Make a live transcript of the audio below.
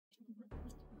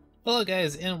Hello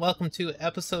guys, and welcome to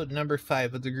episode number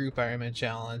 5 of the group Ironman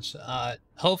challenge.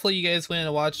 Hopefully you guys went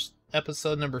and watched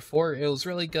episode number 4. It was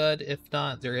really good. If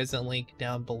not, there is a link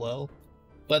down below.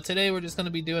 But today we're just going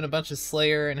to be doing a bunch of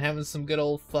Slayer and having some good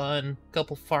old fun,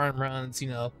 couple farm runs, you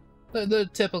know, the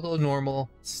typical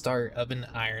normal start of an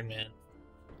Ironman.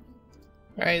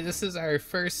 Alright, this is our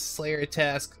first Slayer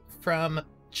task from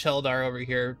Cheldar over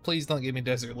here. Please don't give me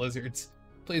desert lizards.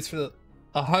 Please, for the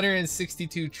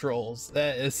 162 trolls.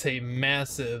 That is a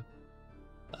massive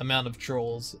amount of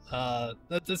trolls.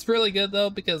 That's really good though,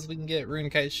 because we can get rune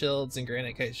kite shields and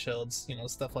granite kite shields, you know,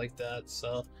 stuff like that.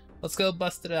 So let's go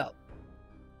bust it out.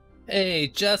 Hey,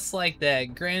 just like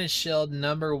that, granite shield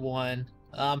number 1.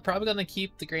 I'm probably gonna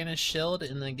keep the granite shield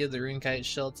and then give the rune kite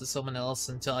shield to someone else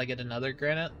until I get another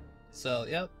granite. So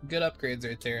yep, good upgrades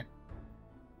right there.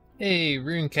 Hey,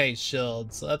 rune kite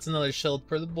shield. So that's another shield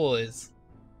for the boys.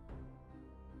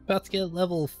 About to get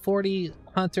level 40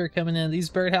 hunter coming in. These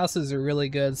birdhouses are really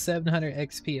good, 700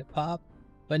 XP a pop,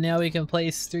 but now we can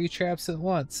place 3 traps at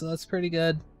once, so that's pretty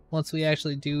good once we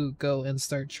actually do go and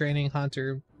start training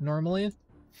hunter normally.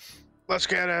 Let's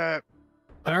get it.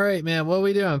 All right, man, what are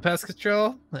we doing? Pest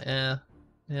control? Yeah,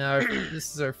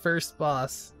 this is our first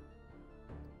boss.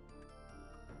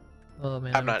 Oh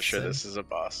man, I'm not sure this is a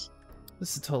boss.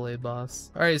 This is totally a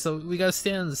boss. All right, so we gotta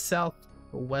stand in the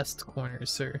southwest corner,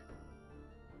 sir.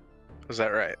 Was that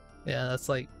right? Yeah, that's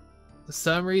like, for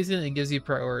some reason it gives you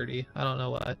priority. I don't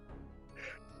know why.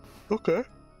 Okay.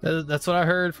 That's what I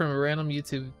heard from a random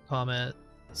YouTube comment,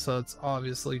 so it's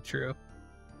obviously true.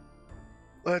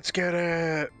 Let's get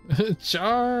it.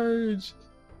 Charge!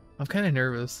 I'm kind of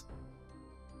nervous.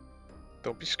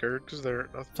 Don't be scared, because they're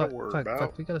nothing to worry about.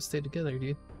 Fuck, we gotta stay together,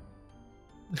 dude.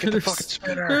 Get the fucking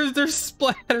spinner. There's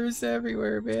splatters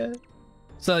everywhere, man.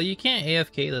 So you can't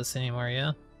AFK this anymore,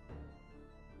 yeah?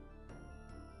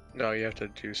 No, you have to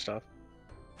do stuff.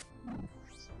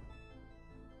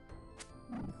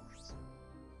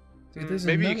 Dude,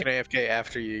 maybe you can AFK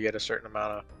after you get a certain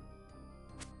amount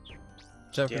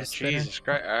of... Yeah, Jesus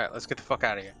Christ. Alright, let's get the fuck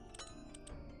out of here.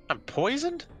 I'm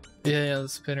poisoned? Yeah, the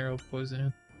spinner will poison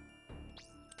you.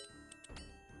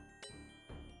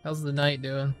 How's the knight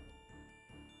doing?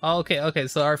 Oh, okay,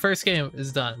 so our first game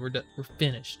is done. We're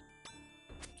finished.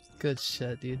 Good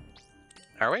shit, dude.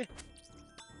 Are we?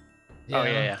 Yeah. Oh,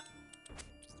 yeah.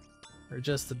 Or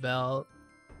just about.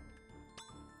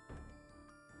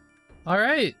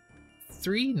 Alright.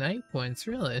 3 night points,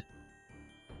 really?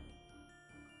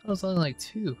 That was only like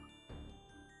 2.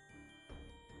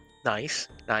 Nice.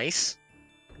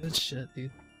 Good shit,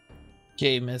 dude.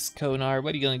 Okay, Miss Konar,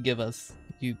 what are you gonna give us?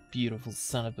 You beautiful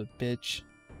son of a bitch.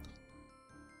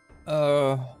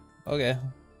 Okay.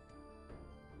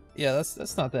 Yeah,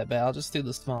 that's not that bad. I'll just do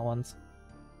the small ones.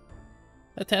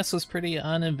 That task was pretty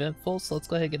uneventful, so let's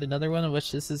go ahead and get another one, of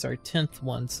which this is our 10th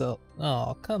one, so...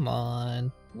 Oh, come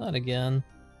on. Not again.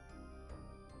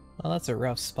 Oh, that's a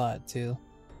rough spot, too.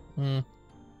 And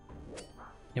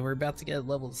we're about to get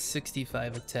level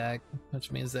 65 attack,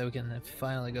 which means that we can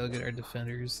finally go get our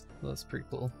defenders. So that's pretty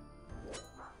cool.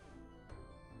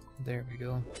 There we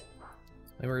go.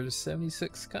 And we're to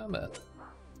 76 combat.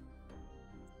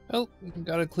 Oh, we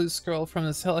got a clue scroll from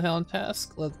this Hellhound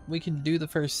task. We can do the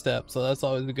first step, so that's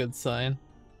always a good sign.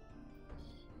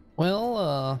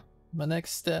 Well, my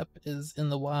next step is in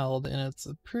the wild, and it's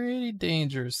a pretty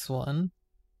dangerous one.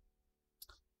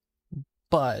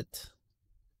 But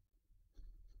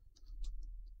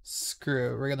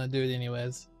screw it, we're gonna do it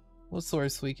anyways. What's the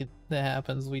worst that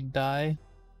happens? We die?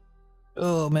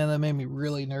 Oh man, that made me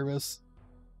really nervous.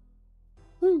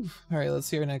 Whew. Alright, let's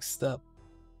see our next step.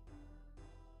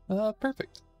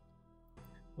 Perfect.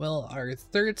 Well, our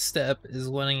third step is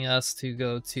wanting us to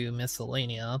go to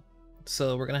Miscellanea,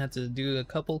 so we're gonna have to do a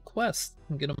couple quests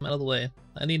and get them out of the way.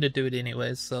 I need to do it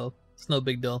anyways, so it's no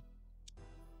big deal.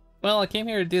 Well, I came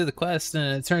here to do the quest,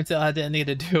 and it turns out I didn't need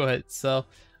to do it, so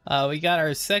we got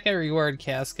our second reward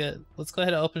casket. Let's go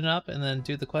ahead and open it up and then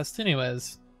do the quest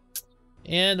anyways.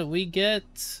 And we get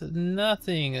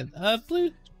nothing.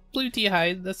 Blue tea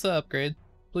hide, that's an upgrade.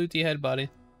 Blue tea hide body,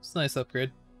 it's a nice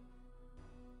upgrade.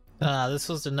 This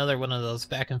was another one of those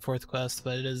back and forth quests,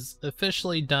 but it is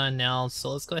officially done now, so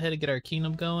let's go ahead and get our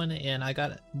kingdom going, and I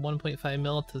got 1.5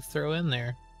 mil to throw in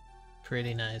there.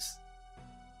 Pretty nice.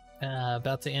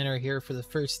 About to enter here for the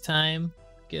first time,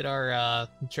 get our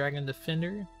dragon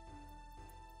defender.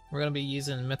 We're going to be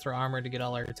using Mithril armor to get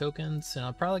all our tokens, and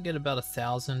I'll probably get about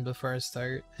 1,000 before I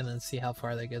start, and then see how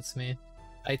far that gets me.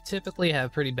 I typically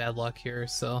have pretty bad luck here,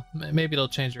 so maybe it'll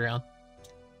change around.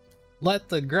 Let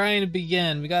the grind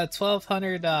begin. We got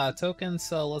 1,200 tokens,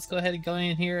 so let's go ahead and go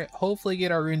in here. Hopefully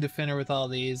get our rune defender with all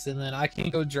these, and then I can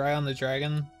go dry on the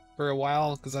dragon for a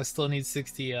while because I still need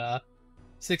 60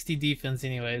 defense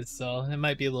anyways, so it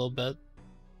might be a little bit.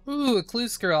 Ooh, a clue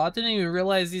scroll. I didn't even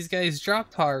realize these guys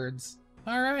dropped hards.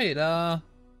 Alright,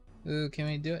 ooh, can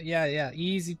we do it? Yeah,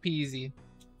 easy peasy.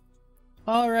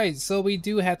 Alright, so we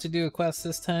do have to do a quest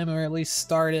this time, or at least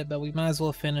start it, but we might as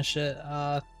well finish it.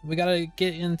 We gotta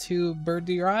get into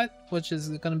Birdirat, which is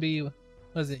gonna be, what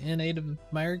is it, N8 of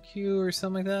Myreque or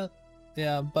something like that?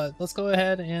 Yeah, but let's go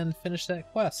ahead and finish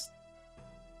that quest.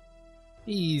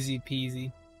 Easy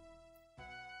peasy.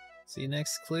 See,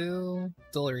 next clue,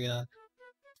 Dolorean.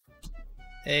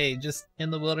 Hey, just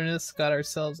in the wilderness, got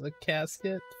ourselves a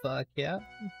casket. Fuck yeah.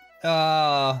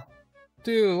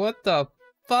 Dude, what the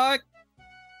fuck?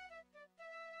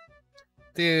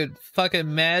 Dude,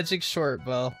 fucking magic short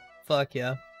bow. Fuck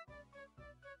yeah.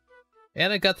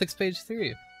 And a Guthix page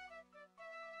 3.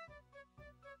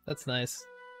 That's nice.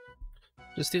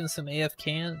 Just doing some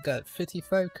AFK, got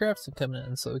 55 crafting coming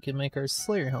in so we can make our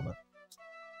Slayer helmet.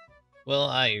 Well,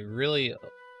 I really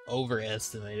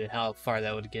overestimated how far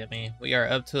that would get me. We are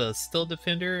up to a Still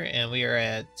Defender and we are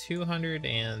at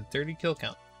 230 kill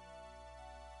count.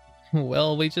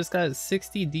 Well, we just got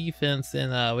 60 defense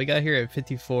and we got here at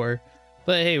 54.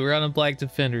 But hey, we're on a Black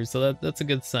Defender, so that's a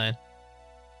good sign.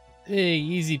 Hey,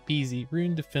 easy peasy.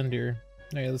 Rune Defender.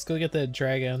 Alright, let's go get that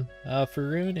dragon. For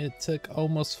Rune, it took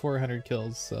almost 400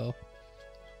 kills, so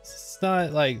it's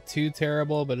not like too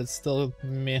terrible, but it's still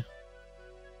meh.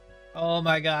 Oh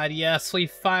my god, yes, we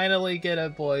finally get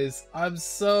it, boys. I'm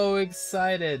so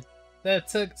excited. That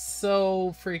took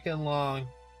so freaking long.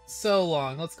 So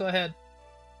long. Let's go ahead.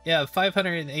 Yeah,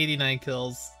 589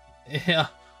 kills. Yeah.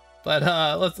 But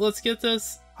let's get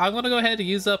this. I'm gonna go ahead and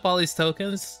use up all these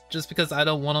tokens just because I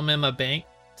don't want them in my bank,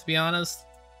 to be honest.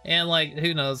 And like,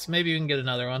 who knows? Maybe we can get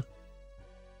another one.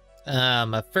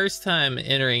 My first time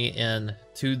entering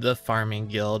into the farming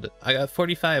guild, I got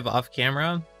 45 off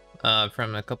camera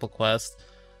from a couple quests.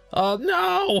 Oh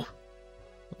no!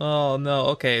 Oh no.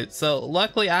 Okay, so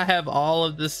luckily I have all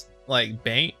of this like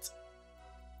banked.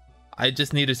 I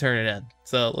just need to turn it in.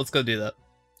 So let's go do that.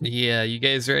 Yeah, you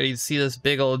guys ready to see this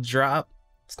big old drop?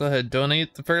 Let's go ahead and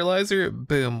donate the fertilizer.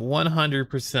 Boom,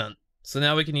 100%. So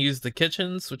now we can use the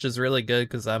kitchens, which is really good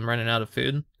because I'm running out of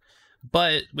food.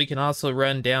 But we can also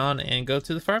run down and go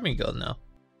to the farming guild now.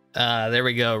 There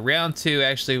we go. Round 2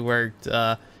 actually worked.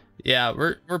 Yeah,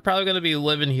 we're probably going to be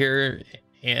living here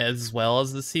as well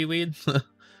as the seaweed.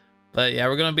 But yeah,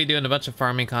 we're going to be doing a bunch of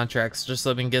farming contracts just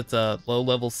so we can get the low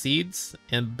level seeds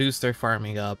and boost our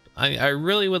farming up. I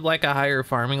really would like a higher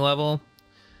farming level.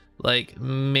 Like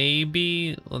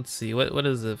maybe, let's see, what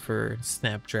is it for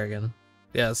Snapdragon?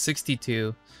 Yeah,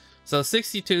 62. So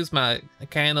 62 is my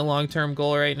kind of long-term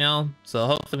goal right now. So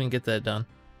hopefully we can get that done.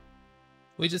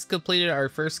 We just completed our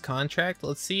first contract.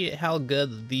 Let's see how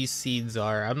good these seeds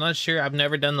are. I'm not sure. I've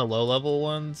never done the low level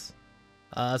ones.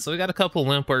 So we got a couple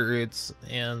limpwort roots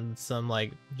and some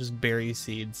like just berry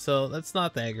seeds. So that's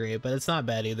not that great, but it's not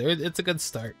bad either. It's a good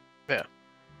start. Yeah.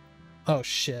 Oh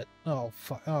shit. Oh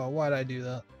fuck. Oh, why'd I do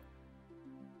that?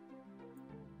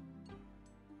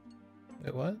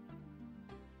 Wait, what?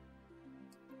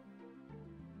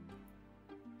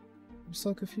 I'm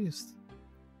so confused.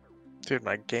 Dude,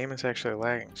 my game is actually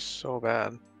lagging so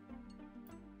bad.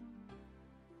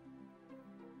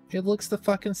 It looks the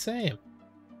fucking same.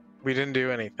 We didn't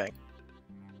do anything.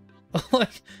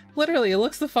 Like, literally, it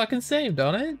looks the fucking same,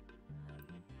 don't it?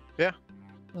 Yeah.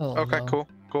 Oh, okay, no.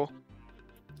 cool.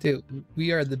 Dude,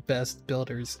 we are the best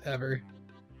builders ever.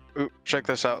 Ooh, check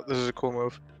this out. This is a cool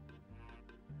move.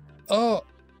 Oh!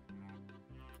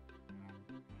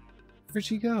 Where'd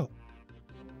she go?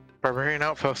 Barbarian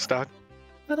Outpost, dog.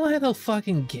 I don't have no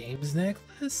fucking games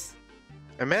necklace.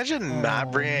 Imagine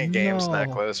not bringing a games no.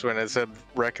 necklace when it said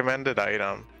recommended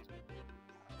item.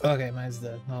 Okay, mine's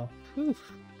dead. Oh, whew.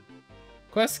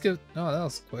 Quest skip. Oh, that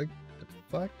was quick. What the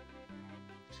fuck?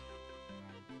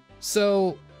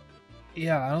 So,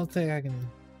 yeah, I don't think I can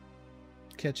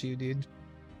catch you, dude.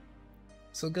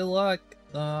 So good luck.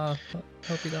 Hope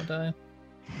you don't die.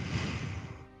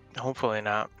 Hopefully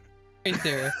not. Right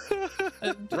there.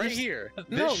 Right here.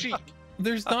 No, This sheep.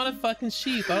 there's not a fucking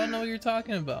sheep. I don't know what you're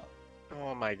talking about.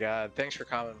 Oh my god. Thanks for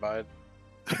coming, bud.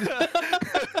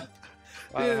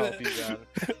 I'll help you, John.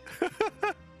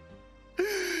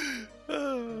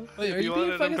 Wait, are you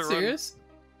being fucking serious?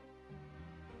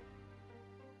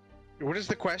 What is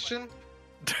the question?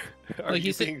 Are Like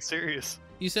you you being serious?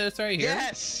 You said it's right here?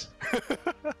 Yes!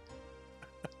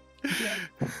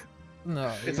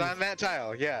 No. It's on that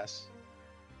tile, yes.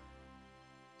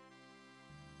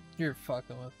 You're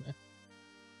fucking with me.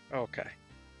 Okay.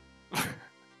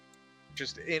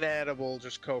 Just inedible,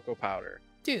 just cocoa powder.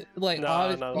 Dude, like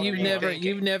No, you've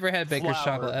never had baker's Flour.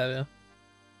 chocolate, have you?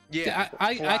 Yeah.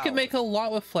 Dude, I could make a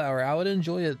lot with flour. I would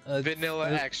enjoy it.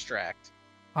 Vanilla extract.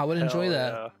 I would enjoy Hell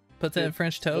that. yeah. Put that in Dude,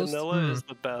 French toast. Vanilla is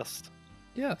the best.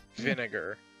 Yeah.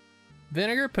 Vinegar.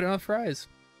 Vinegar, put it on fries.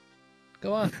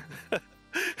 Go on.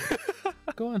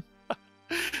 Go on.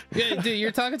 Yeah, dude,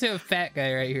 you're talking to a fat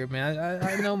guy right here, man.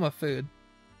 I know my food.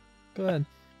 Go ahead.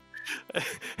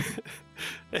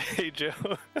 Hey, Joe.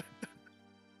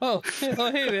 Oh,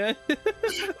 hey, man. What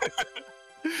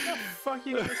the fuck are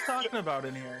you guys talking about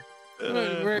in here?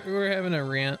 We're having a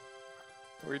rant.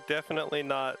 We're definitely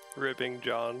not ribbing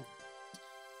John.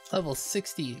 Level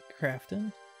 60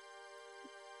 crafting.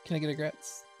 Can I get a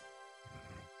grats?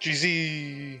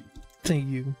 GZ. Thank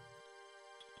you.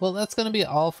 Well, that's gonna be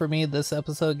all for me this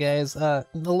episode, guys. A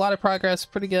lot of progress,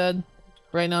 pretty good.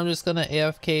 Right now I'm just gonna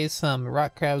AFK some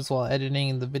rock crabs while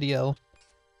editing the video.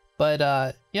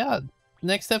 But yeah,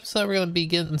 next episode we're gonna be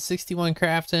getting 61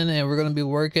 crafting, and we're gonna be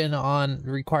working on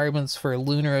requirements for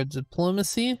lunar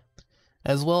diplomacy,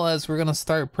 as well as we're gonna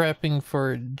start prepping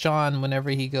for John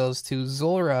whenever he goes to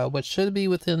Zora, which should be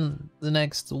within the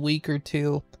next week or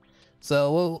two.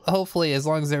 So we'll hopefully, as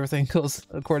long as everything goes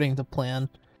according to plan,